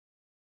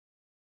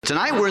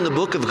Tonight we're in the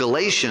book of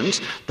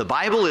Galatians. The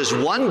Bible is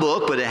one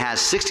book, but it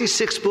has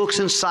 66 books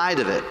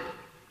inside of it.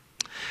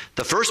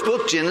 The first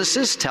book,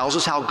 Genesis, tells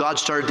us how God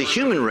started the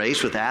human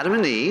race with Adam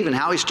and Eve, and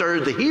how he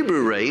started the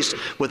Hebrew race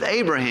with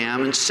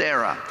Abraham and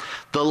Sarah.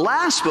 The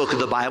last book of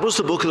the Bible is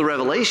the book of the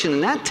Revelation,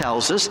 and that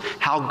tells us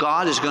how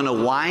God is going to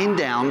wind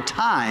down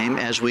time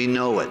as we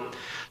know it.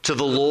 To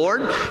the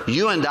Lord,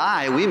 you and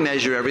I, we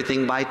measure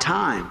everything by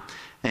time.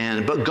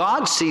 But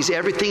God sees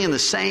everything in the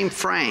same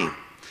frame.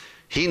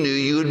 He knew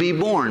you would be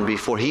born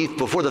before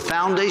the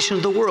foundation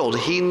of the world.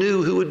 He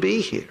knew who would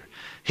be here.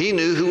 He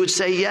knew who would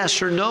say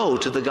yes or no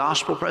to the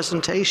gospel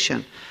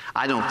presentation.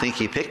 I don't think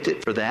he picked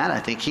it for that. I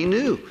think he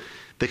knew.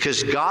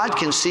 Because God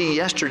can see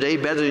yesterday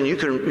better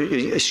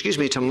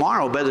than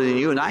tomorrow better than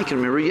you and I can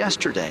remember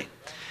yesterday.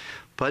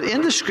 But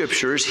in the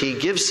Scriptures, he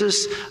gives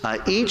us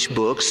each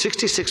book,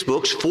 66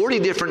 books, 40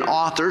 different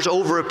authors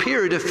over a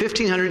period of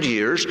 1,500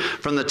 years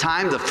from the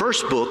time the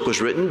first book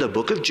was written, the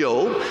book of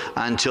Job,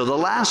 until the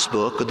last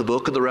book of the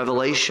book of the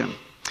Revelation.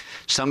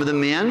 Some of the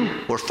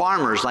men were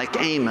farmers like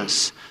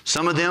Amos.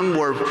 Some of them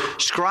were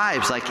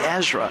scribes like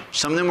Ezra.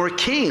 Some of them were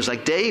kings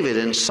like David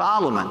and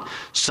Solomon.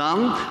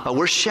 Some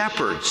were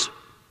shepherds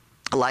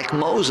like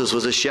Moses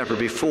was a shepherd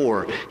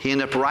before he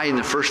ended up writing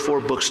the first 4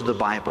 books of the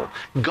Bible.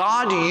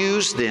 God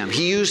used them.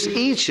 He used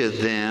each of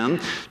them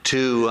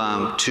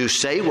to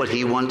say what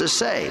he wanted to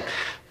say.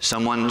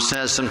 Someone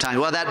says sometimes,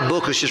 well, that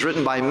book was just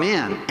written by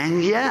men.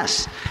 And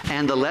yes,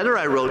 and the letter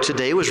I wrote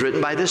today was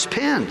written by this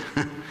pen.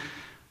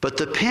 But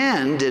the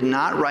pen did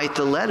not write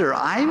the letter.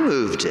 I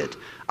moved it.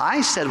 I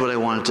said what I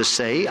wanted to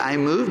say. I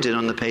moved it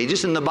on the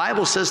pages. And the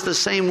Bible says the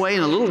same way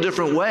in a little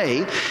different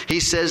way. He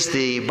says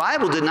the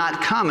Bible did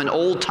not come in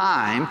old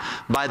time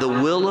by the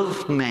will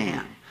of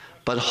man.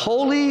 But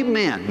holy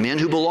men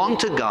who belong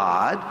to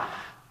God,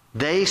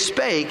 they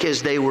spake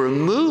as they were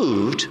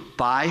moved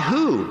by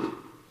who?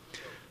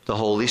 The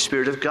Holy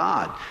Spirit of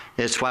God.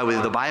 That's why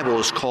the Bible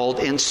is called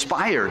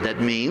inspired.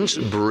 That means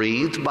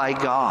breathed by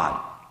God.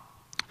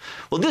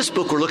 Well, this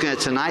book we're looking at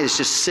tonight is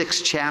just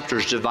 6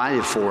 chapters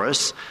divided for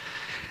us.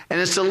 And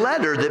it's a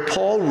letter that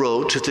Paul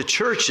wrote to the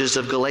churches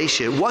of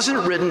Galatia. It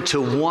wasn't written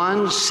to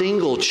one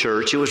single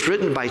church. It was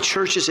written by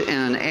churches in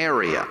an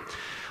area.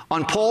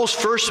 On Paul's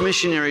first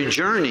missionary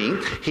journey,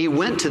 he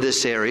went to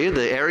this area,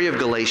 the area of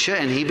Galatia,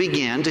 and he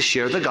began to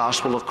share the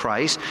gospel of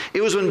Christ.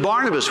 It was when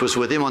Barnabas was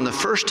with him on the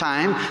first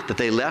time that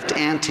they left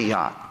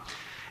Antioch.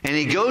 And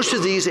he goes to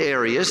these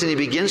areas and he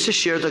begins to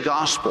share the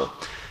gospel.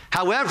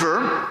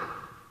 However,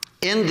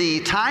 in the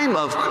time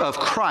of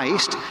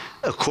Christ,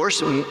 of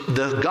course,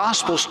 the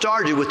gospel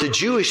started with the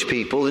Jewish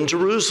people in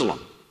Jerusalem.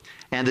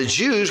 And the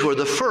Jews were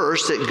the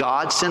first that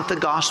God sent the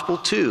gospel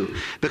to,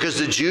 because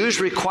the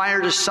Jews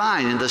required a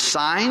sign. And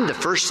the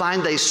first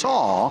sign they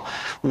saw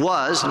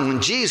was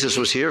when Jesus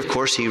was here. Of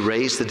course, he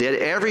raised the dead.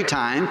 Every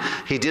time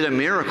he did a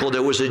miracle,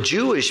 there was a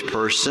Jewish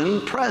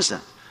person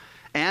present.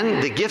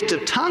 And the gift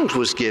of tongues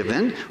was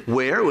given,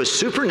 where it was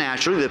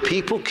supernaturally the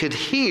people could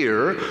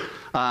hear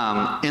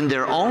in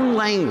their own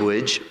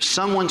language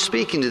someone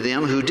speaking to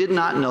them who did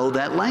not know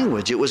that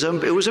language. It was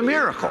a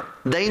miracle.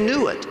 They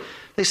knew it.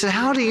 They said,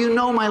 "How do you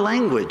know my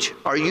language?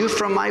 Are you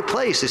from my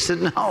place?" They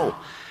said, "No."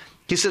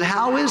 He said,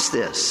 "How is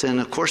this?" And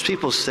of course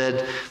people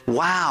said,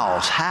 "Wow,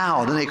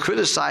 how?" Then they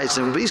criticized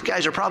him. "These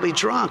guys are probably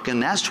drunk."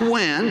 And that's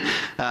when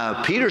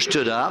Peter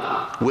stood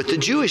up with the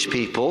Jewish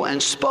people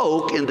and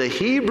spoke in the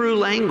Hebrew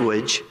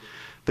language,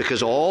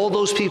 because all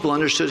those people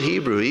understood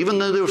Hebrew, even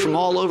though they were from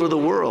all over the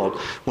world.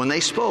 When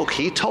they spoke,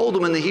 he told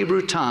them in the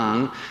Hebrew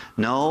tongue,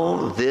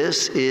 "No,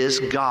 this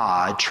is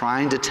God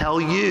trying to tell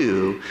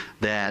you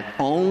that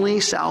only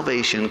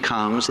salvation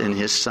comes in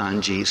his Son,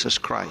 Jesus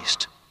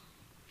Christ."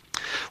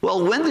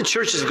 Well, when the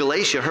churches of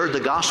Galatia heard the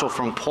gospel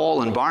from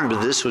Paul and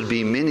Barnabas, this would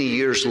be many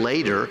years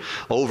later,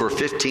 over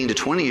 15 to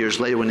 20 years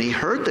later, when they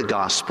heard the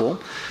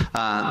gospel,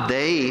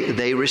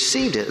 they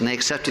received it and they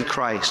accepted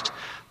Christ.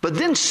 But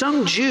then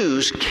some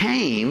Jews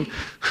came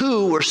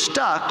who were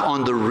stuck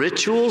on the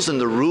rituals and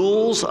the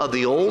rules of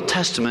the Old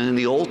Testament and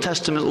the Old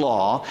Testament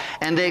law,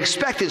 and they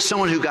expected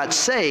someone who got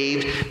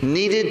saved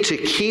needed to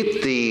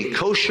keep the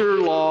kosher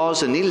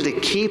laws and needed to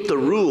keep the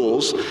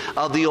rules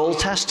of the Old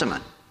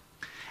Testament.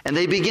 And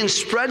they began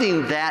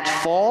spreading that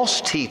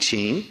false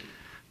teaching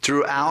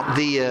throughout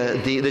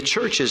the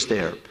churches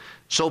there.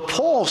 So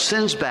Paul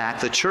sends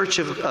back the church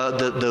of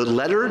the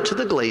letter to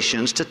the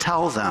Galatians to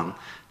tell them,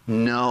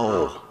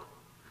 no.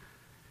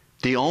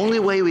 The only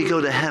way we go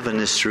to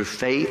heaven is through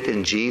faith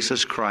in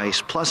Jesus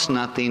Christ, plus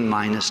nothing,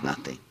 minus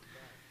nothing.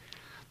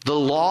 The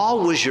law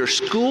was your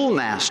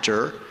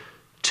schoolmaster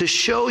to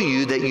show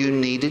you that you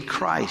needed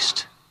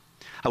Christ.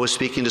 I was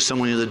speaking to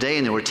someone the other day,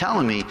 and they were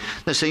telling me,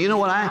 they said, "You know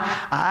what,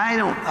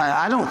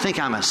 I don't think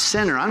I'm a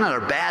sinner. I'm not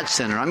a bad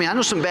sinner. I mean, I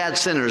know some bad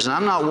sinners, and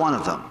I'm not one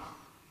of them.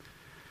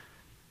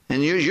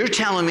 And you're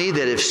telling me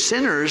that if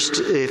sinners,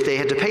 if they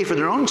had to pay for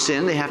their own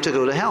sin, they have to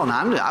go to hell." And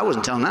I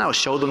wasn't telling them that. I was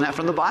showing them that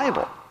from the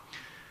Bible.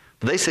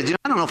 But they said,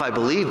 "I don't know if I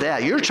believe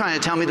that. You're trying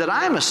to tell me that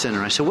I'm a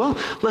sinner." I said, "Well,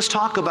 let's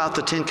talk about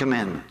the 10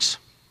 Commandments.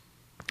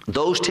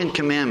 Those 10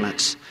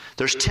 commandments,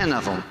 there's 10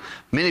 of them.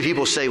 Many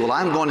people say, well,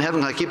 I'm going to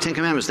heaven because I keep 10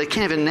 commandments. They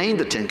can't even name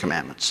the 10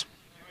 commandments.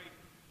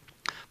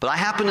 But I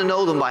happen to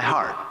know them by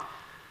heart.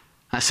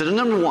 I said,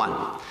 number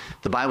 1,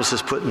 the Bible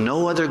says, put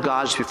no other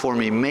gods before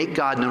me. Make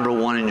God number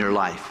 1 in your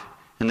life.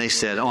 And they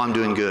said, oh, I'm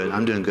doing good.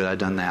 I've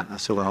done that. I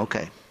said, well,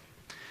 okay.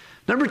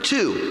 Number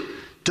 2,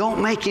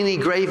 don't make any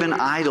graven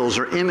idols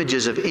or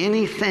images of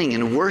anything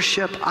and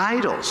worship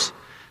idols.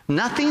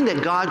 Nothing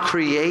that God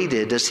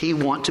created does he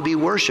want to be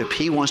worshiped.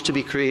 He wants to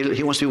be created.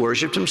 He wants to be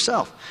worshiped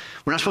himself.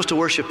 We're not supposed to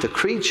worship the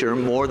creature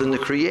more than the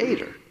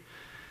creator.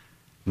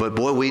 But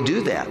boy, we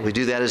do that. We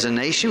do that as a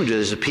nation. We do that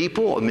as a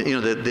people. You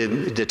know,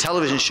 the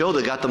television show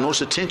that got the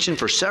most attention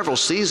for several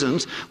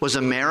seasons was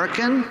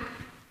American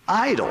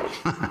Idol.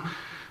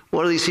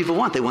 What do these people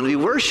want? They want to be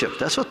worshiped.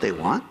 That's what they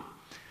want.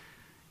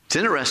 It's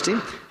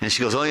interesting. And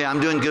she goes, oh yeah,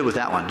 I'm doing good with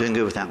that one. Doing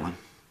good with that one.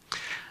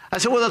 I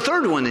said, well, the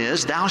third one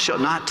is, thou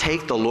shalt not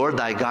take the Lord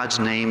thy God's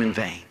name in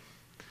vain.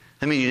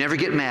 I mean, you never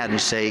get mad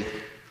and say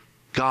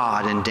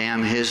God and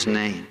damn his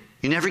name.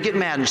 You never get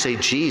mad and say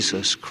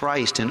Jesus,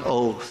 Christ, and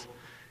oath.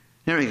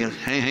 There he goes,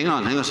 hey, hang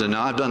on. I said,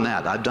 no, I've done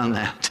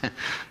that.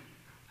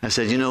 I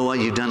said, you know what?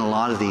 You've done a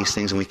lot of these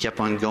things, and we kept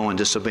on going,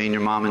 disobeying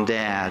your mom and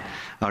dad,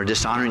 or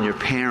dishonoring your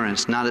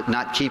parents,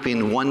 not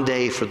keeping one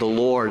day for the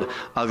Lord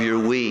of your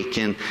week,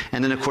 and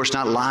then, of course,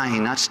 not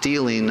lying, not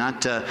stealing,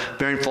 not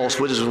bearing false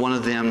witness with one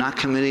of them, not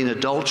committing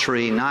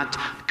adultery, not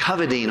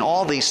coveting,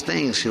 all these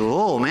things.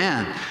 Oh,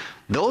 man,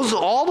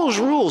 all those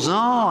rules. No,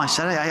 I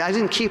said, I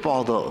didn't keep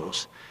all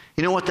those.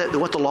 You know what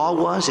the law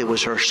was? It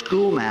was her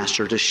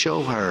schoolmaster to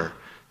show her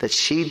that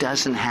she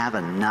doesn't have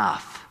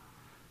enough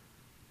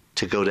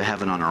to go to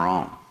heaven on her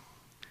own.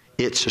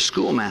 It's a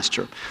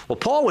schoolmaster. Well,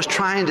 Paul was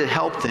trying to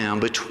help them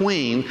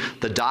between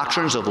the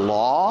doctrines of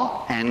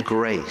law and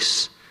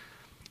grace.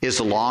 Is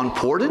the law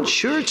important?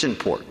 Sure, it's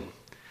important.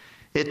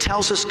 It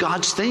tells us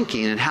God's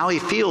thinking and how he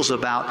feels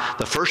about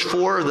the first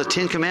 4 of the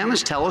 10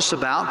 commandments. Tell us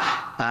about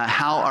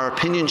how our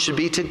opinion should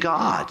be to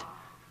God.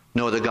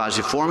 No other gods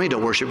before me.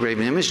 Don't worship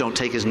graven image. Don't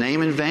take his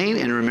name in vain.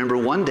 And remember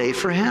one day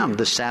for him,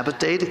 the Sabbath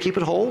day, to keep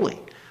it holy.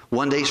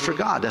 One day's for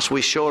God. That's why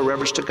we show a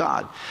reverence to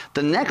God.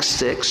 The next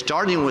 6,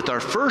 starting with our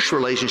first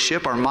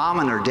relationship, our mom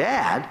and our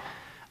dad,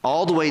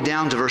 all the way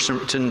down to the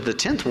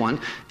 10th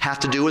one, have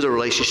to do with a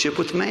relationship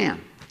with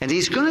man. And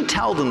he's going to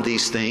tell them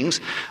these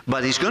things,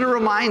 but he's going to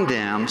remind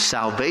them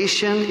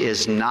salvation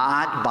is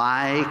not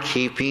by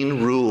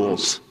keeping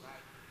rules.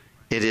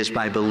 It is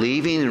by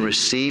believing and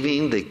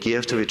receiving the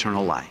gift of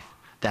eternal life.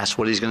 That's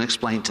what he's going to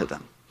explain to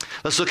them.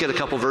 Let's look at a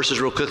couple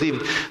verses real quickly.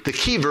 The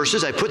key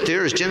verses I put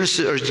there is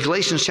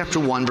Galatians chapter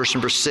 1, verse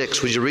number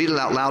 6. Would you read it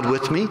out loud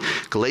with me?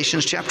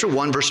 Galatians chapter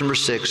 1, verse number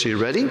 6. Are you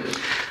ready?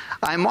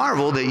 I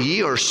marvel that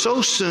ye are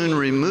so soon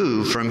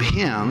removed from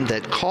him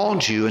that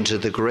called you into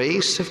the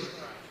grace of...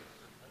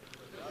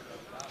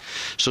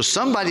 So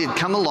somebody had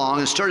come along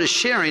and started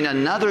sharing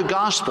another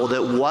gospel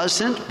that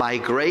wasn't by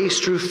grace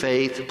through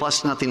faith,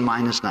 plus nothing,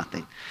 minus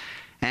nothing.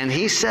 And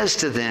he says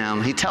to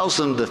them, he tells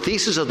them the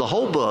thesis of the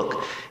whole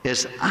book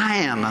is, I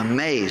am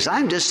amazed,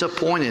 I'm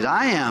disappointed,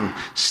 I am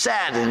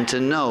saddened to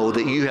know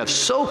that you have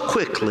so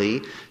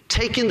quickly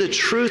taken the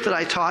truth that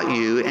I taught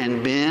you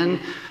and been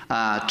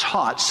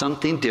taught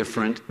something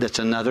different that's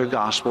another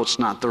gospel, it's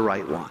not the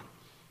right one.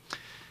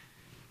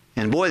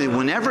 And boy,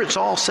 whenever it's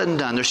all said and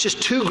done, there's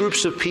just 2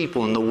 groups of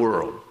people in the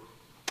world.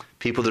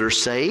 People that are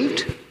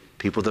saved,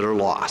 people that are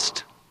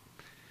lost.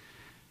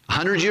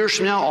 100 years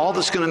from now, all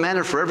that's going to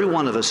matter for every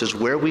one of us is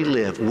where we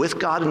live, with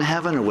God in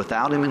heaven or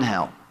without him in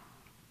hell.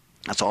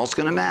 That's all that's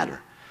going to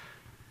matter.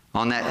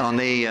 On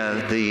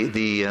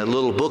the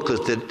little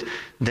booklet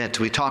that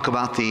we talk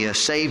about the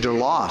saved or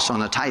lost on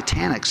the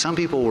Titanic, some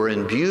people were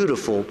in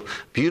beautiful,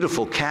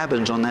 beautiful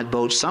cabins on that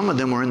boat. Some of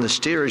them were in the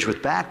steerage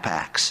with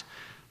backpacks.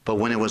 But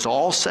when it was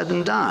all said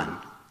and done,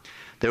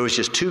 there was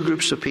just 2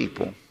 groups of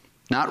people,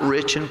 not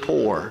rich and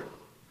poor,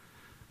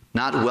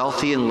 not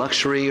wealthy and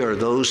luxury, or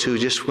those who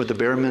just were the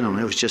bare minimum.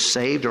 It was just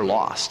saved or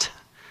lost.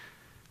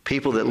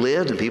 People that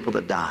lived and people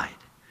that died.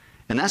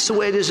 And that's the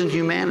way it is in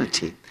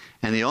humanity.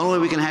 And the only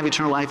way we can have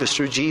eternal life is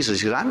through Jesus.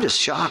 Because I'm just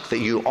shocked that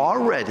you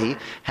already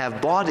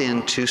have bought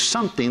into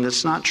something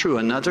that's not true.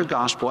 Another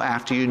gospel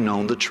after you've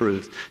known the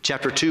truth.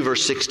 Chapter 2,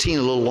 verse 16,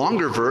 a little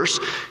longer verse.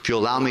 If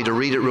you'll allow me to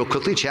read it real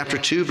quickly. Chapter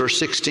 2, verse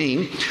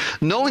 16.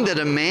 Knowing that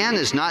a man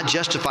is not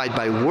justified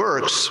by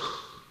works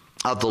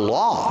of the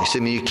law. He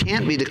said, you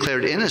can't be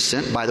declared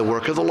innocent by the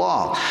work of the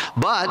law.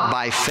 But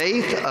by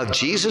faith of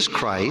Jesus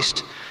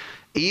Christ,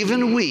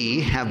 even we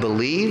have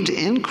believed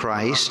in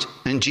Christ,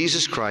 in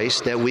Jesus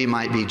Christ, that we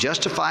might be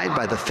justified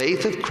by the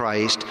faith of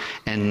Christ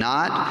and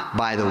not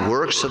by the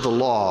works of the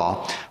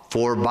law.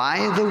 For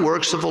by the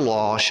works of the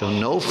law shall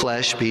no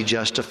flesh be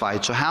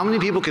justified. So how many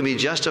people can be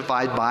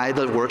justified by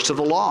the works of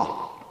the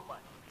law?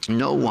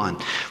 No one.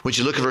 Would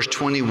you look at verse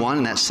 21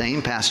 in that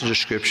same passage of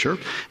Scripture?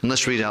 And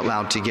let's read it out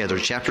loud together.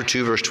 Chapter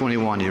 2, verse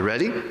 21. Are you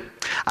ready?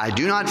 I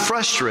do not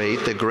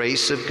frustrate the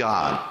grace of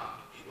God.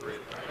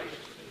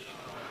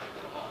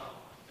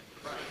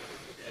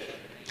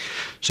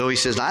 So he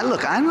says, I'm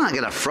not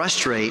going to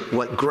frustrate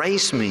what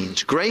grace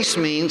means. Grace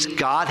means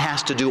God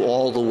has to do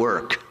all the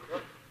work.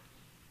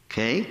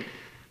 Okay?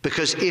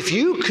 Because if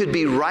you could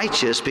be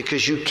righteous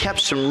because you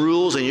kept some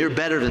rules and you're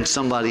better than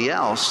somebody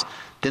else,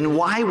 then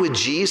why would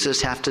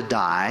Jesus have to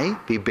die,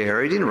 be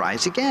buried, and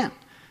rise again?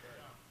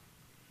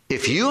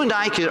 If you and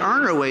I could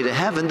earn our way to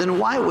heaven, then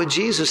why would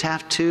Jesus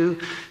have to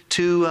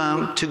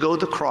go to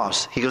the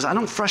cross? He goes, I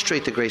don't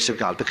frustrate the grace of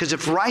God. Because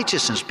if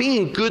righteousness,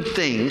 being good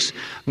things,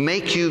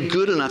 make you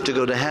good enough to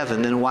go to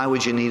heaven, then why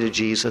would you need a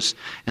Jesus?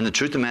 And the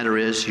truth of the matter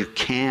is, you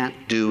can't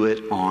do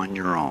it on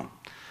your own.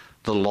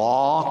 The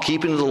law,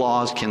 keeping the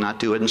laws, cannot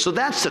do it. And so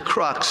that's the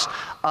crux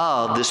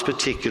of this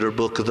particular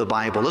book of the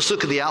Bible. Let's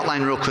look at the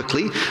outline real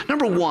quickly.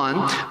 Number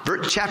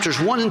 1, chapters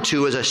 1 and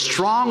 2 is a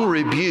strong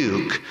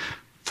rebuke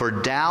for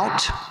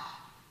doubt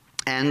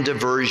and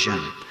diversion.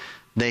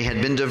 They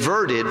had been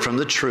diverted from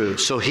the truth.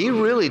 So he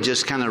really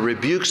just kind of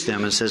rebukes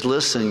them and says,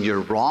 listen,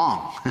 you're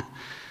wrong.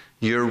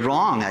 You're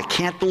wrong. I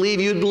can't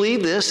believe you'd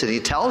believe this. And he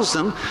tells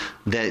them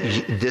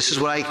that this is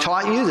what I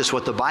taught you. This is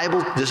what the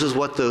Bible, this is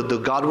what the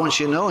God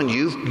wants you to know. And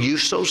you've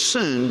so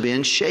soon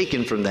been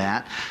shaken from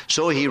that.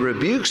 So he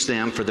rebukes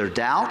them for their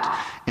doubt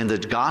in the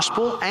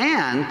gospel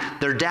and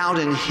their doubt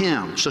in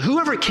him. So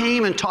whoever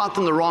came and taught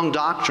them the wrong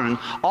doctrine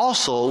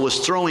also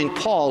was throwing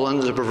Paul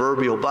under the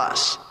proverbial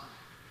bus.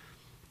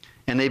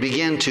 And they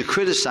began to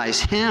criticize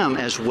him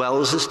as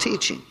well as his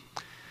teaching.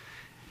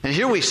 And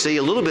here we see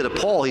a little bit of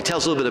Paul. He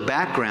tells a little bit of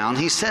background.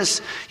 He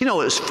says, it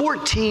was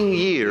 14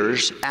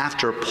 years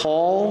after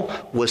Paul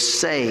was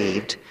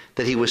saved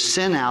that he was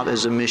sent out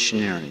as a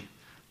missionary.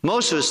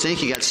 Most of us think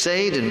he got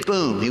saved and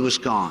boom, he was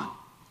gone.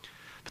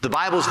 But the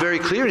Bible is very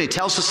clear, and he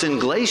tells us in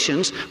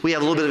Galatians, we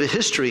have a little bit of a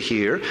history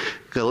here.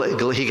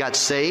 He got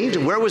saved.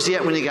 Where was he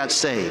at when he got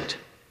saved?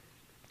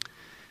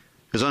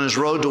 He was on his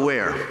road to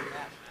where?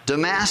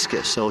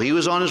 Damascus. So he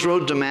was on his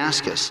road to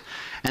Damascus.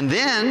 And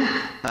then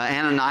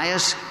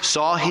Ananias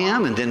saw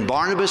him, and then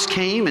Barnabas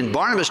came, and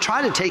Barnabas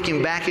tried to take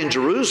him back in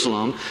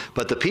Jerusalem,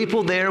 but the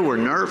people there were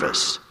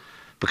nervous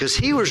because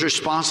he was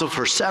responsible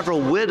for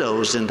several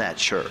widows in that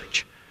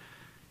church.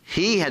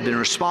 He had been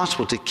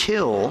responsible to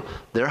kill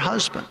their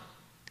husband.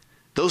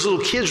 Those little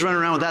kids running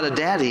around without a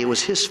daddy, it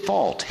was his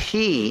fault.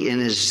 He, in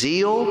his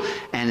zeal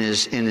and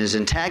in his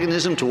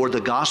antagonism toward the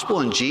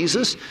gospel and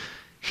Jesus,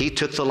 he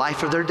took the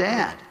life of their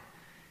dad.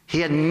 He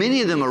had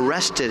many of them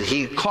arrested.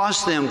 He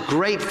caused them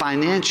great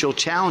financial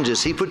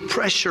challenges. He put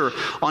pressure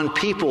on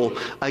people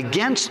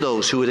against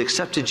those who had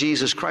accepted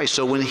Jesus Christ.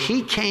 So when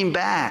he came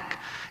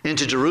back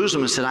into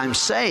Jerusalem and said, I'm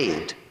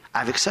saved,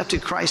 I've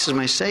accepted Christ as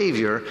my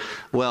Savior,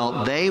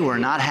 well, they were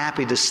not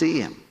happy to see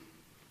him.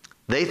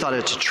 They thought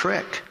it's a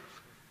trick.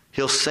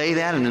 He'll say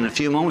that, and in a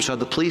few moments we'll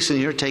have the police in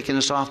here taking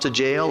us off to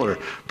jail or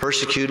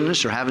persecuting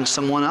us or having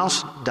someone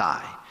else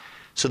die.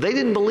 So they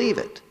didn't believe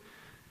it.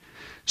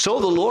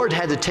 So the Lord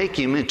had to take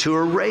him into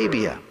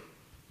Arabia.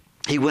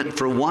 He went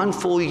for 1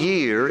 full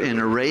year in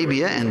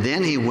Arabia, and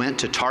then he went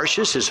to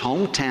Tarshish, his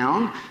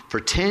hometown, for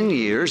 10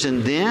 years,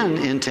 and then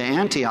into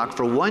Antioch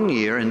for 1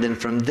 year, and then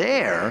from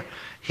there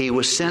he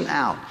was sent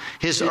out.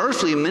 His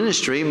earthly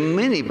ministry,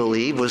 many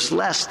believe, was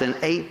less than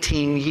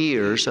 18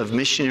 years of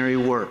missionary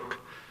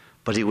work,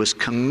 but he was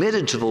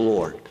committed to the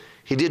Lord.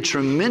 He did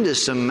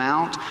tremendous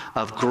amount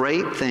of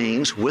great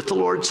things with the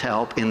Lord's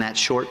help in that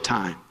short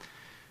time.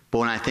 But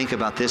when I think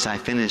about this, I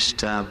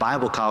finished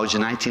Bible college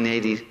in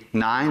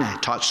 1989. I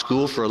taught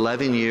school for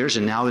 11 years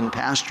and now been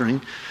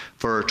pastoring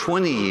for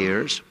 20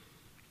 years.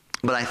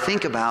 But I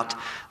think about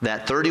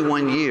that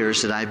 31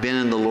 years that I've been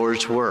in the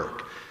Lord's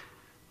work.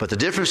 But the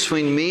difference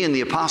between me and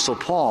the Apostle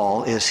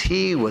Paul is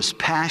he was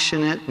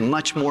passionate,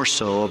 much more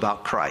so,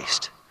 about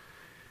Christ.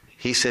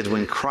 He said,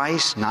 when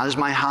Christ, not as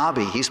my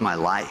hobby, he's my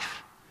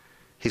life.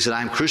 He said,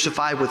 I'm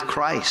crucified with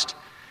Christ.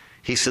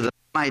 He said, that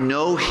I might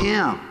know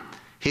him.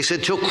 He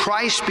said, till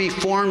Christ be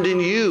formed in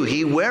you.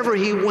 Wherever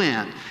he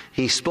went,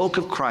 he spoke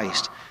of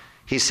Christ.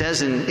 He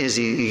says, as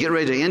he get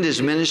ready to end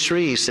his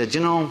ministry, he said,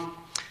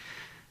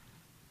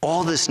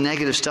 all this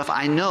negative stuff,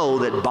 I know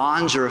that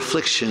bonds or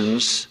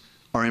afflictions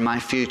are in my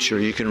future.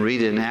 You can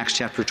read it in Acts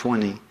chapter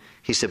 20.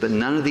 He said, but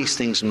none of these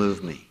things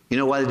move me. You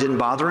know why they didn't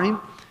bother him?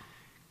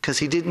 Because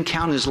he didn't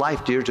count his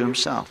life dear to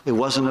himself. It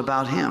wasn't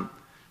about him.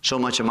 So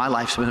much of my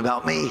life's been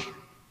about me.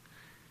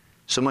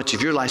 So much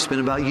of your life's been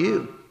about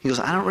you. He goes,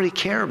 I don't really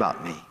care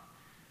about me.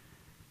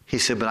 He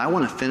said, but I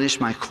want to finish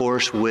my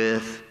course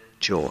with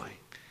joy.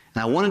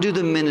 And I want to do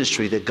the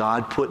ministry that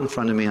God put in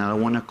front of me, and I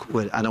don't want to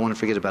quit. I don't want to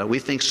forget about it. We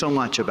think so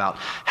much about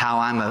how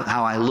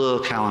I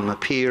look, how I'm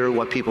appear,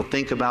 what people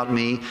think about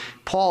me.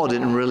 Paul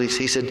didn't really.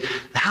 He said,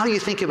 how you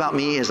think about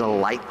me is a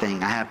light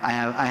thing.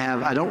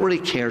 I don't really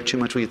care too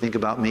much what you think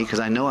about me because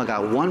I know I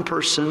got one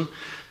person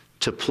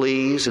to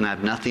please and I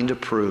have nothing to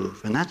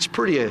prove. And that's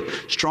pretty a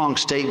strong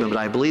statement, but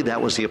I believe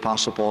that was the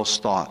Apostle Paul's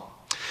thought.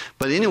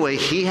 But anyway,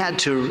 he had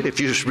to, if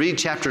you read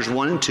chapters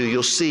 1 and 2,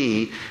 you'll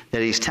see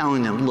that he's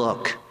telling them,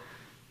 look,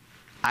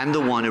 I'm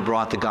the one who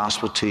brought the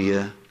gospel to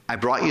you. I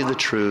brought you the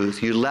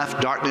truth. You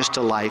left darkness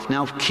to life.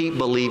 Now keep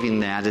believing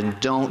that and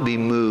don't be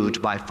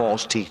moved by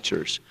false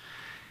teachers.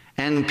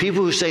 And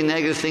people who say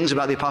negative things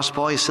about the Apostle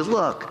Paul, he said,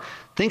 look,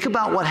 think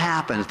about what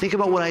happened. Think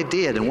about what I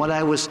did and what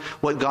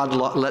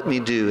God let me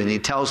do. And he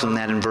tells them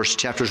that in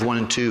chapters 1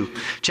 and 2.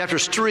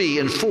 Chapters 3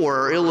 and 4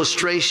 are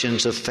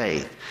illustrations of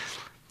faith.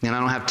 And I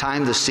don't have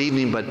time this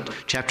evening,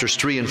 but chapters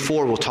 3 and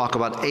 4 will talk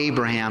about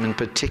Abraham in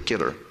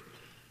particular,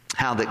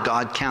 how that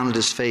God counted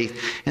his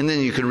faith. And then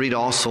you can read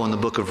also in the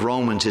book of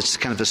Romans, it's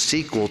kind of a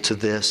sequel to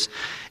this.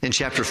 In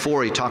chapter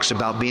 4, he talks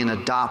about being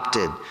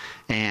adopted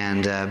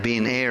and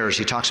being heirs.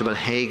 He talks about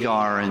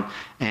Hagar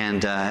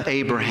and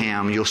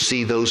Abraham. You'll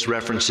see those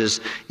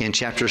references in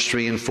chapters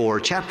 3 and 4.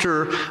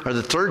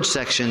 The third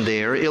section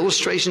there,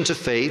 illustrations of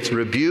faith,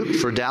 rebuke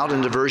for doubt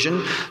and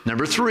diversion.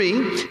 Number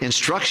 3,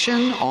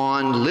 instruction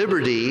on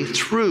liberty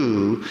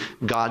through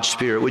God's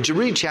Spirit. Would you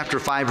read chapter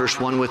 5, verse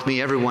 1 with me?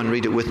 Everyone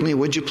read it with me,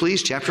 would you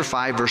please? Chapter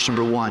 5, verse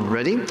number 1.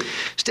 Ready?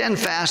 Stand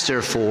fast,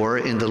 therefore,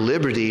 in the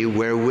liberty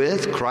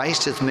wherewith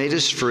Christ hath made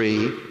us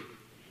free.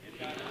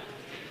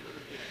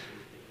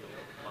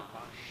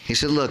 He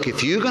said, look,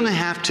 if you're going to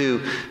have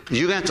to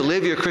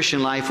live your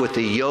Christian life with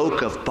the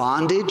yoke of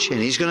bondage,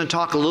 and he's going to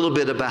talk a little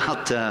bit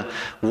about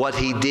what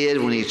he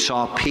did when he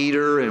saw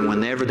Peter and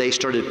whenever they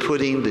started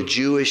putting the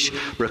Jewish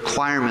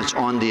requirements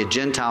on the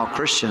Gentile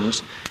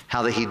Christians,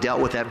 how that he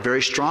dealt with that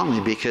very strongly,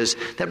 because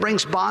that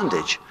brings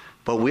bondage.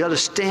 But we ought to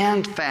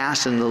stand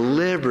fast in the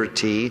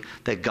liberty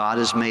that God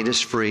has made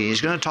us free. He's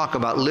going to talk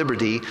about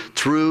liberty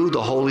through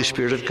the Holy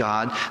Spirit of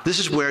God. This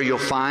is where you'll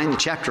find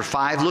chapter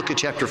 5. Look at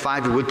chapter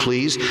 5, if you would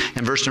please,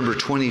 and verse number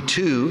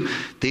 22.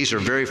 These are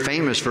very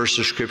famous verses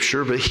of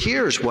Scripture, but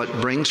here's what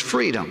brings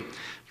freedom.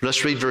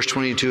 Let's read verse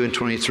 22 and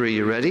 23.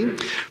 You ready?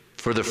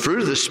 For the fruit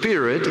of the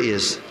Spirit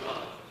is...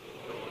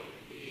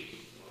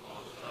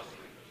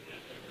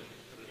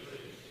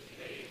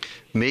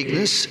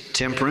 meekness,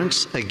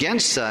 temperance.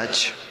 Against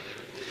such...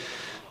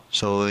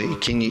 So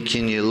can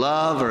you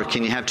love, or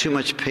can you have too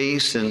much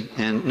peace?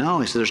 And no,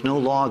 he said there's no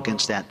law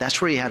against that.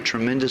 That's where you have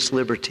tremendous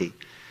liberty.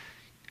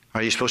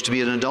 Are you supposed to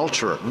be an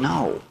adulterer?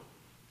 No.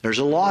 There's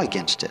a law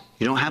against it.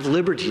 You don't have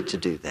liberty to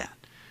do that.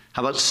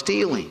 How about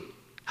stealing?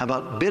 How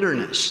about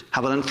bitterness?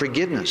 How about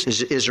unforgiveness?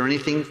 Is there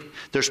anything?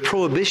 There's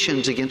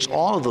prohibitions against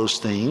all of those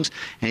things.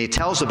 And he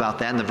tells about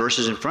that in the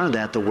verses in front of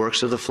that. The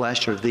works of the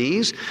flesh are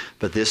these,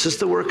 but this is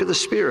the work of the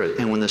Spirit.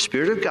 And when the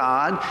Spirit of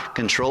God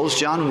controls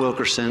John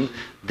Wilkerson,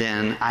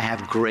 then I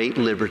have great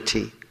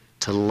liberty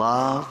to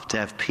love, to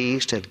have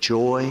peace, to have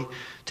joy,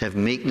 to have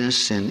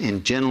meekness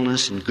and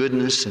gentleness and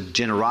goodness and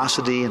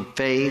generosity and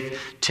faith,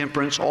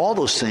 temperance, all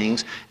those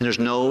things. And there's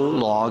no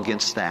law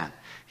against that.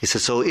 He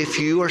says, so if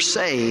you are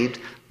saved,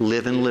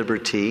 live in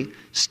liberty,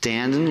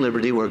 stand in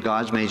liberty where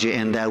God's made you.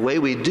 And that way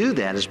we do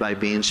that is by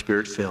being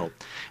Spirit-filled.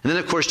 And then,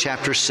 of course,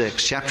 chapter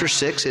 6. Chapter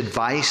 6,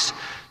 advice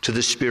to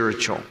the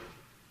spiritual.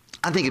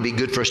 I think it'd be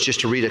good for us just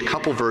to read a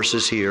couple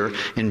verses here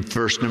in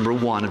verse number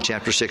 1 of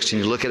chapter 6. Can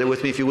you look at it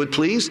with me if you would,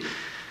 please?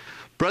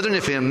 Brethren,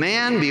 if a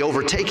man be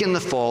overtaken in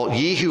the fault,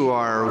 ye who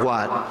are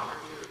what?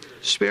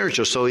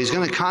 Spiritual. So he's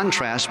going to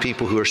contrast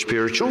people who are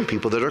spiritual and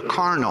people that are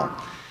carnal.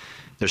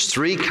 There's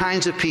 3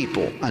 kinds of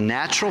people. A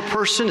natural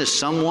person is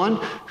someone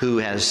who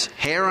has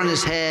hair on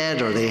his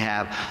head, or they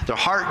have their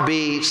heart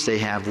beats, they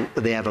have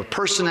a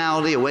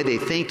personality, a way they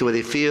think, the way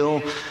they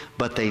feel,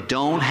 but they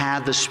don't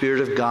have the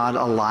Spirit of God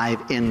alive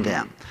in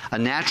them. A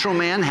natural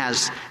man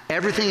has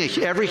everything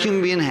every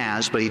human being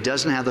has, but he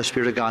doesn't have the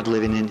Spirit of God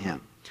living in him.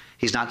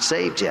 He's not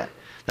saved yet.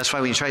 That's why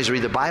when you try to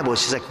read the Bible,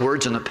 it's just like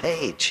words on a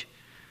page.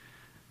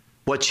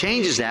 What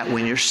changes that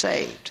when you're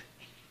saved?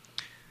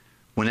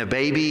 When a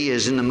baby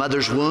is in the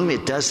mother's womb,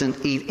 it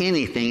doesn't eat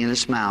anything in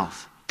its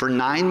mouth. For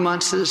 9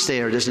 months that it's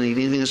there, it doesn't eat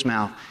anything in its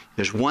mouth.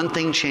 There's one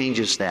thing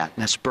changes that,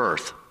 and that's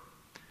birth.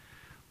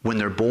 When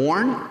they're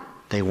born,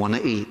 they want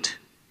to eat.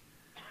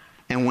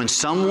 And when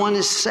someone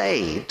is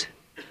saved,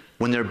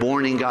 when they're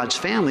born in God's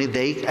family,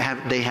 they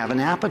have an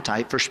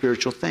appetite for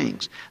spiritual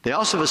things. They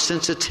also have a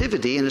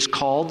sensitivity, and it's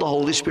called the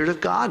Holy Spirit of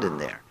God in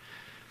there.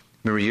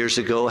 Remember years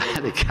ago, I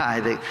had a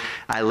guy that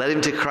I led him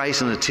to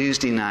Christ on a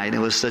Tuesday night, and it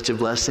was such a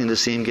blessing to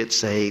see him get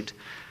saved.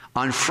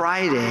 On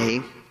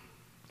Friday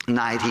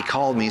night, he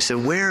called me. He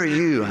said, where are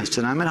you? I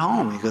said, I'm at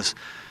home. He goes,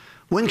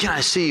 when can I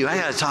see you? I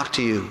got to talk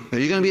to you. Are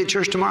you going to be at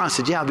church tomorrow? I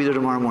said, yeah, I'll be there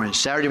tomorrow morning.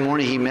 Saturday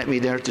morning, he met me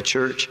there at the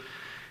church,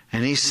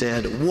 and he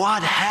said,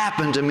 what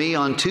happened to me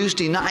on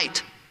Tuesday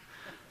night?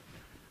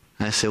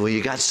 I said, well,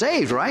 you got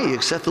saved, right? You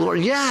accept the Lord?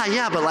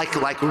 Yeah, but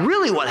like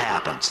really what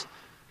happens?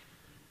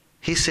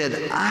 He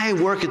said, I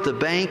work at the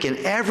bank, and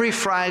every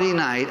Friday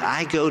night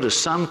I go to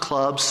some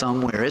club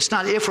somewhere. It's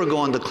not if we're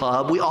going to the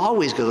club. We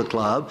always go to the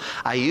club.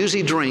 I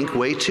usually drink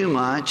way too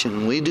much,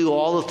 and we do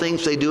all the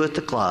things they do at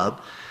the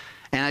club.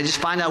 And I just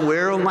find out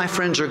where my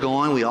friends are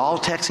going. We all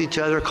text each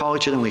other, call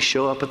each other, and we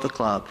show up at the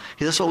club.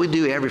 That's what we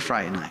do every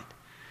Friday night.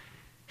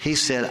 He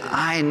said,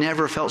 I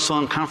never felt so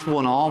uncomfortable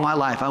in all my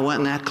life. I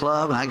went in that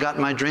club, and I got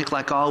my drink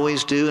like I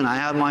always do, and I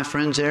have my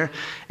friends there.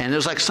 And it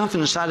was like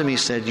something inside of me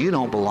said, you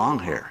don't belong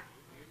here.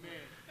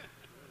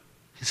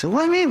 He said,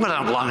 what do you mean, but I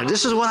don't belong here?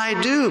 This is what I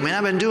do. Man,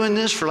 I've been doing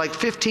this for like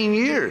 15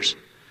 years.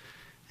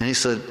 And he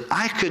said,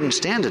 I couldn't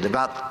stand it.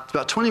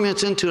 About 20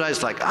 minutes into it, I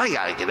was like, I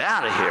got to get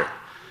out of here.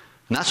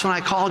 And that's when I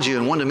called you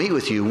and wanted to meet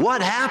with you.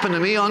 What happened to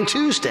me on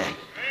Tuesday?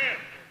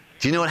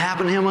 Do you know what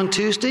happened to him on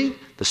Tuesday?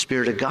 The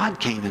Spirit of God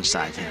came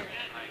inside him.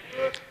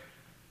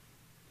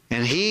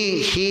 And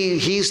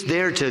he's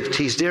there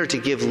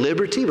to give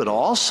liberty, but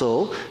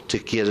also to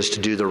get us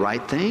to do the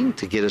right thing,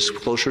 to get us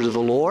closer to the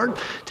Lord,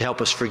 to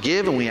help us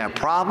forgive when we have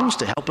problems,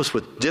 to help us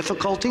with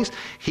difficulties.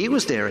 He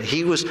was there.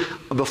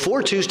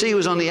 Before Tuesday, he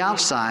was on the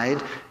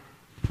outside.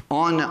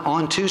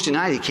 On Tuesday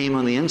night, he came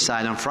on the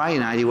inside. On Friday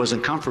night, he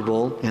wasn't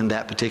comfortable in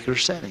that particular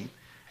setting.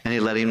 And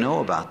he let him know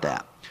about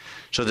that.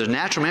 So the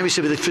natural man, we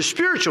said, but for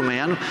spiritual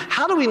man,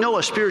 how do we know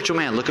a spiritual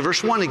man? Look at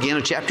verse 1 again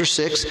of chapter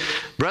 6.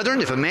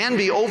 Brethren, if a man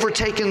be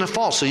overtaken in the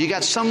fall, so you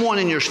got someone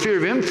in your sphere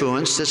of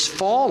influence that's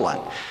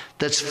fallen,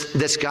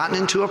 that's gotten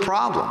into a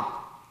problem.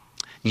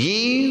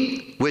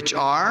 Ye which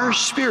are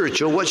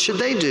spiritual, what should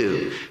they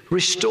do?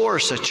 Restore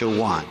such a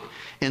one.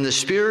 In the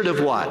spirit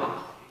of what?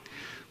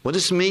 What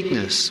is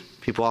meekness?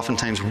 People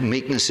oftentimes,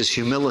 meekness is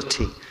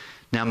humility.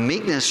 Now,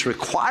 meekness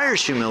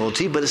requires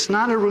humility, but it's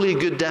not a really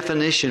good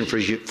definition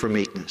for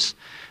meekness.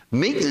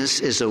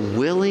 Meekness is a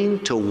willing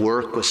to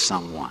work with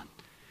someone.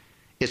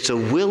 It's a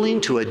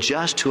willing to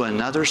adjust to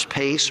another's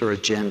pace or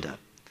agenda.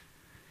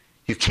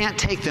 You can't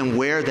take them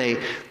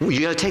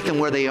you got to take them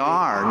where they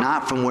are,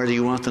 not from where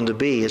you want them to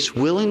be. It's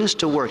willingness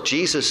to work.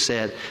 Jesus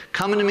said,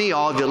 come unto me,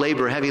 all of you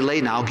labor heavy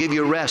laden, I'll give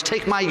you rest.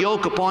 Take my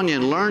yoke upon you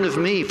and learn of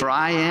me, for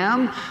I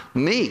am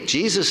meek.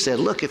 Jesus said,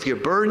 look, if you're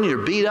burdened,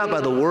 you're beat up by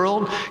the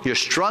world, you're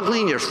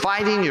struggling, you're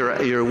fighting,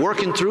 you're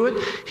working through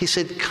it, he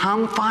said,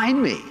 come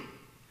find me.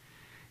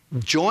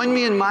 Join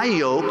me in my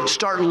yoke,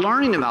 start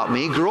learning about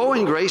me, grow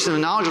in grace and the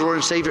knowledge of the Lord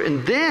and Savior,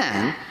 and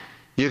then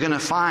you're going to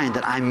find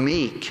that I'm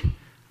meek.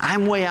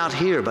 I'm way out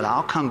here, but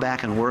I'll come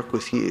back and work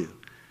with you.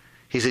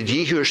 He said,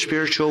 ye who are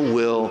spiritual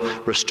will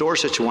restore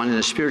such a one in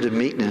a spirit of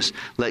meekness.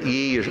 Let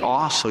ye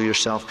also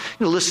yourself.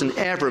 Listen,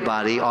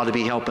 everybody ought to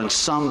be helping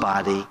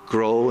somebody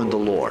grow in the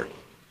Lord.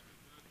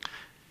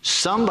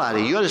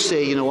 Somebody, you ought to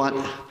say, you know what?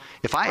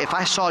 If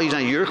I saw you now,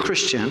 you're a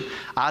Christian,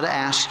 I ought to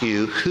ask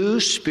you,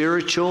 whose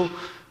spiritual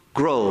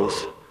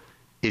growth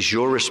is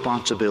your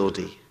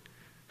responsibility?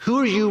 Who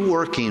are you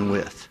working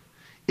with?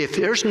 If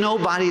there's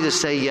nobody to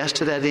say yes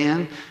to that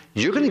end,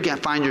 you're going to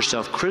find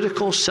yourself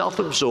critical,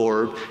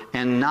 self-absorbed,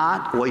 and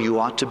not what you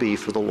ought to be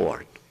for the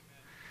Lord.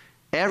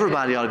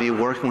 Everybody ought to be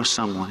working with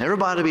someone.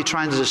 Everybody ought to be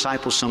trying to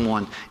disciple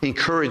someone,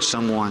 encourage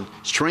someone,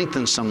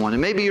 strengthen someone.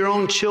 And maybe your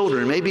own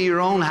children, maybe your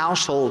own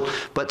household,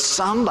 but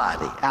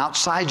somebody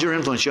outside your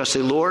influence. You ought to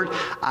say, Lord,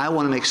 I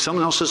want to make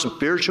someone else's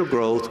spiritual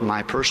growth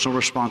my personal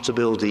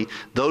responsibility.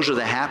 Those are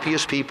the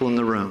happiest people in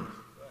the room.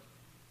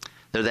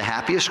 They're the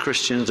happiest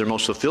Christians, they're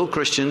most fulfilled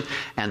Christians,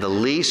 and the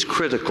least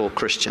critical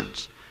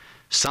Christians.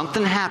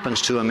 Something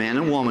happens to a man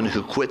and woman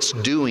who quits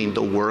doing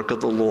the work of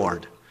the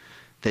Lord.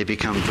 They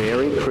become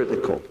very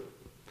critical.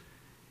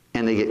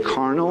 And they get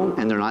carnal,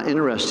 and they're not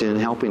interested in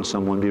helping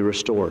someone be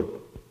restored.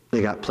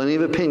 They got plenty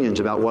of opinions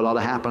about what ought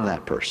to happen to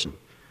that person.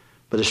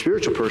 But a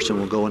spiritual person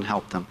will go and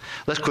help them.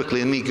 Let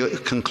me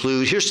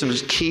conclude. Here's some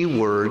key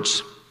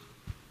words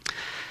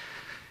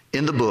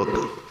in the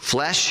book.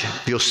 Flesh,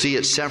 you'll see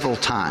it several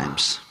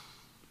times.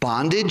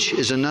 Bondage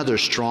is another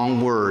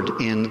strong word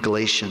in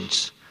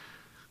Galatians.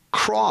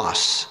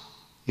 Cross,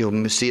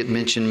 you'll see it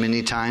mentioned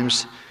many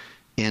times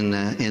in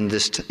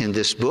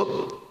this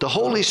book. The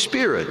Holy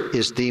Spirit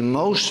is the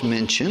most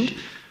mentioned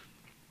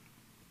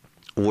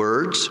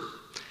words.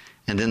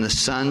 And then the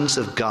sons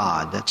of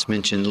God, that's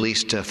mentioned at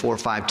least 4 or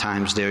 5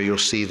 times there. You'll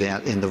see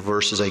that in the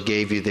verses I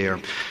gave you there.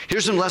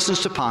 Here's some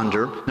lessons to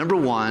ponder. Number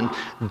 1,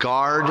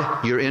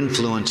 guard your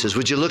influences.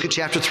 Would you look at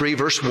chapter 3,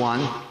 verse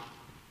 1?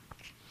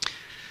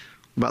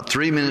 About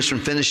 3 minutes from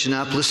finishing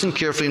up. Listen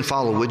carefully and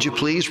follow. Would you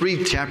please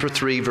read chapter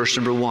 3, verse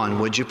number 1?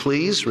 Would you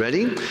please?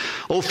 Ready?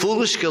 O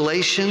foolish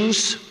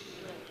Galatians,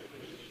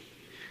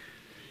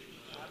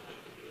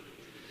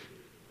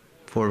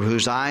 for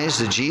whose eyes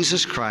the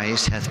Jesus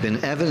Christ hath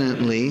been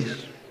evidently.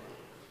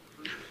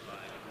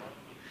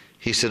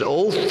 He said,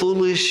 O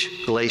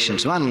foolish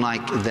Galatians. I don't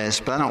like this,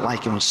 but I don't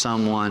like it when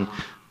someone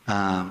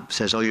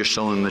says, oh, you're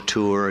so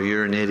immature, or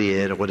you're an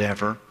idiot, or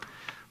whatever.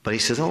 But he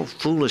says, oh,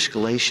 foolish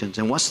Galatians.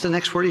 And what's the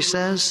next word he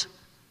says?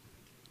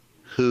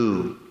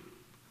 Who?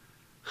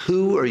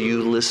 Who are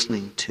you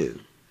listening to?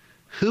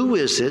 Who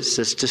is it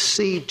that's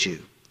deceived you?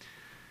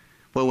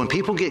 Well, when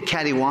people get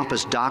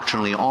cattywampus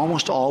doctrinally,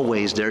 almost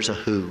always there's a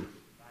who.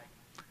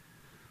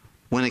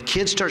 When a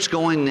kid starts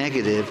going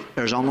negative,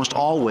 there's almost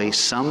always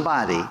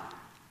somebody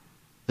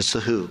that's the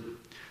who.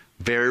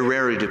 Very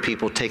rarely do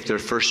people take their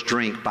first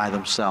drink by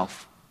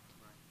themselves,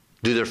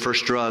 do their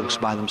first drugs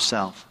by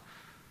themselves.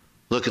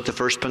 Look at the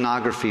first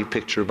pornography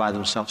picture by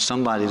themselves.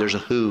 There's a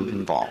who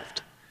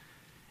involved.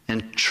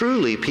 And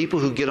truly, people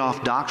who get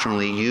off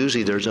doctrinally,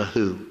 usually there's a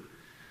who.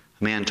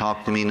 A man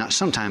talked to me not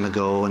some time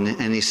ago,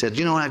 and he said,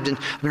 you know what, I've been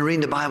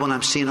reading the Bible and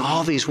I'm seeing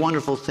all these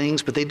wonderful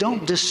things, but they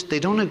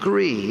don't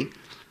agree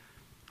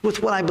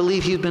with what I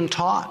believe he's been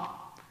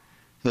taught.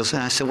 And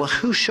I said, well,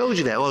 who showed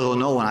you that? Oh,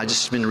 no one. I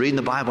just been reading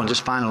the Bible and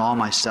just finding it all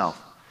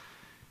myself.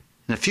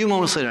 And a few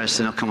moments later, I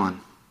said, no, come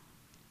on.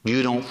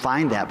 You don't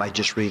find that by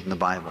just reading the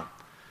Bible.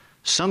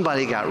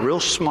 Somebody got real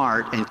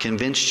smart and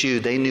convinced you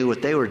they knew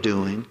what they were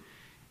doing,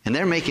 and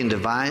they're making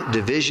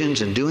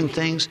divisions and doing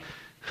things.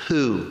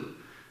 Who?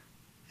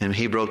 And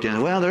he broke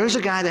down, well, there is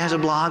a guy that has a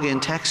blog in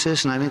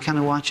Texas, and I've been kind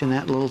of watching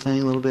that little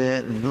thing a little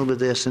bit, and a little bit of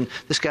this, and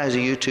this guy's a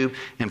YouTube.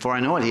 And before I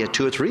know it, he had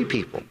 2 or 3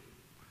 people.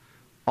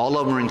 All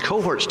of them are in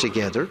cohorts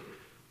together,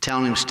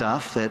 telling him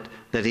stuff that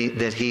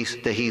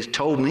he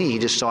told me. He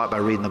just saw it by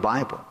reading the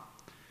Bible.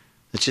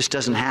 It just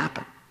doesn't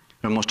happen.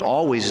 There almost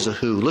always is a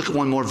who. Look at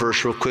one more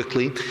verse real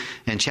quickly,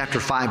 in chapter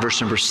 5,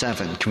 verse number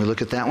 7. Can we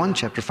look at that one?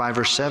 Chapter 5,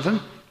 verse 7.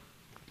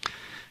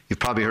 You've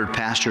probably heard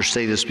pastors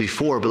say this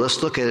before, but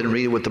let's look at it and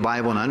read it with the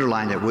Bible and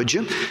underline it, would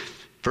you?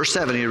 Verse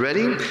 7, are you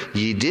ready?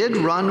 Ye did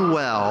run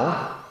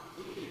well,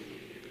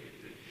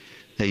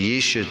 that ye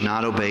should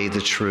not obey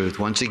the truth.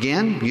 Once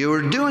again, you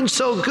were doing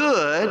so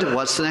good.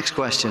 What's the next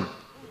question?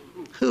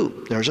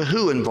 Who? There's a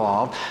who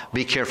involved.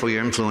 Be careful of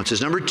your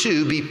influences. Number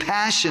 2, be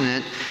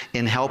passionate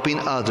in helping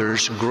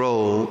others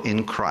grow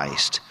in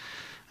Christ.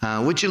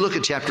 Would you look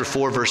at chapter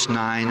 4, verse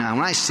 9?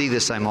 When I see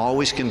this, I'm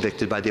always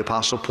convicted by the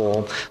Apostle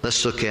Paul.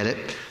 Let's look at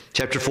it.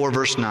 Chapter 4,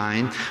 verse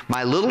 9.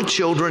 My little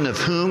children, of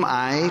whom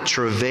I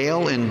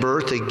travail in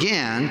birth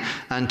again,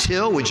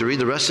 until, would you read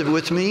the rest of it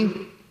with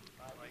me?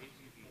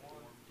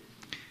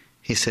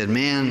 He said,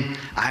 man,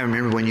 I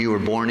remember when you were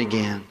born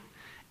again.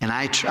 And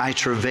I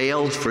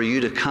travailed for you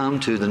to come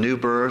to the new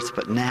birth,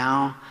 but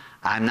now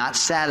I'm not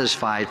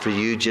satisfied for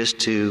you just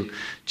to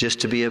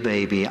be a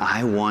baby.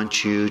 I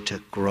want you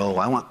to grow.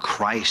 I want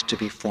Christ to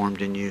be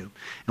formed in you.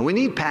 And we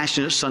need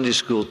passionate Sunday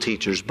school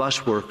teachers,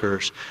 bus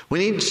workers. We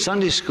need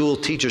Sunday school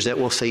teachers that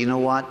will say, you know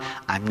what?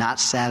 I'm not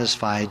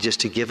satisfied just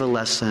to give a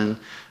lesson,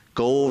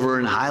 go over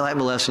and highlight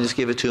my lesson, just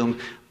give it to them.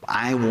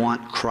 I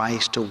want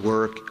Christ to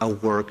work a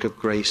work of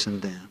grace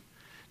in them.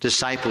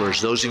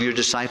 Disciplers, those of you who are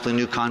discipling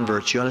new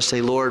converts, you ought to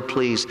say, Lord,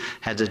 please,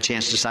 had the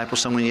chance to disciple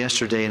someone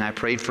yesterday, and I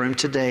prayed for him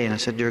today, and I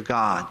said, dear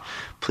God,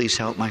 please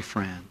help my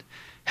friend.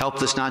 Help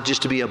this not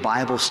just to be a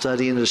Bible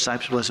study and a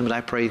discipleship lesson, but I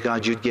pray,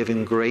 God, you'd give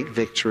him great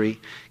victory.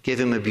 Give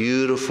him a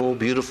beautiful,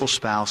 beautiful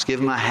spouse.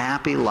 Give him a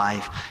happy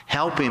life.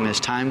 Help him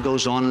as time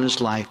goes on in his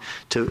life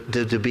to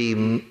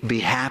be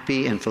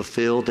happy and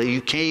fulfilled, that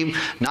you came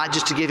not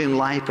just to give him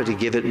life, but to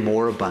give it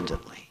more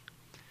abundantly.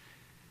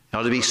 It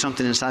ought to be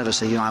something inside of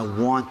us that, I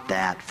want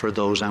that for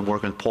those I'm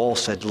working with. Paul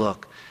said,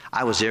 look,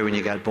 I was there when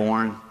you got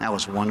born. That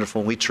was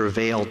wonderful. We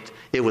travailed.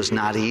 It was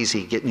not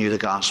easy getting you the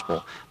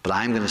gospel. But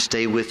I'm going to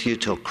stay with you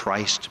till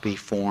Christ be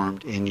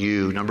formed in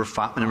you. Number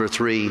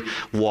 3,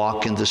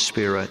 walk in the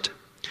Spirit.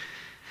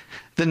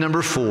 Then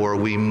number 4,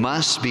 we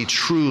must be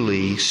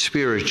truly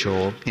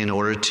spiritual in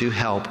order to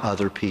help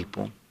other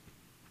people.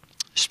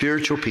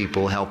 Spiritual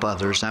people help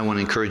others. I want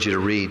to encourage you to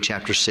read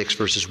chapter 6,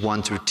 verses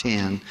 1 through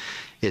 10.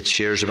 It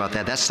shares about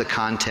that. That's the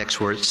context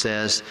where it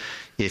says,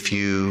 if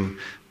you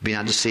be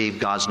not deceived,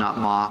 God's not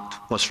mocked.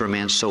 What's for a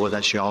man soweth,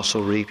 that shall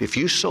also reap. If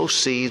you sow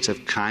seeds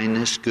of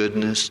kindness,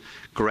 goodness,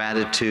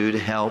 gratitude,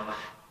 help,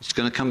 it's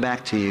going to come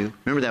back to you.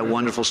 Remember that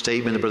wonderful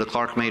statement that Brother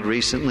Clark made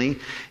recently?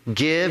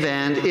 Give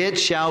and it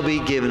shall be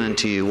given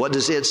unto you. What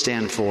does it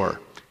stand for?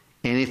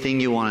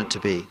 Anything you want it to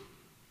be.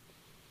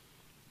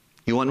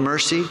 You want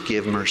mercy?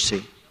 Give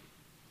mercy.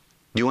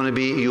 You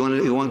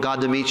want God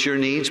to meet your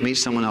needs? Meet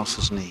someone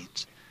else's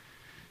needs.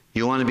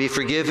 You want to be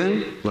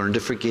forgiven? Learn to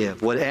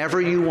forgive. Whatever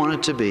you want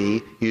it to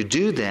be, you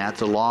do that.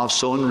 The law of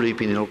sowing and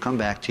reaping, it'll come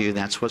back to you.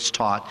 That's what's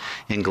taught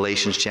in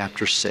Galatians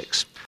chapter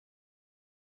 6.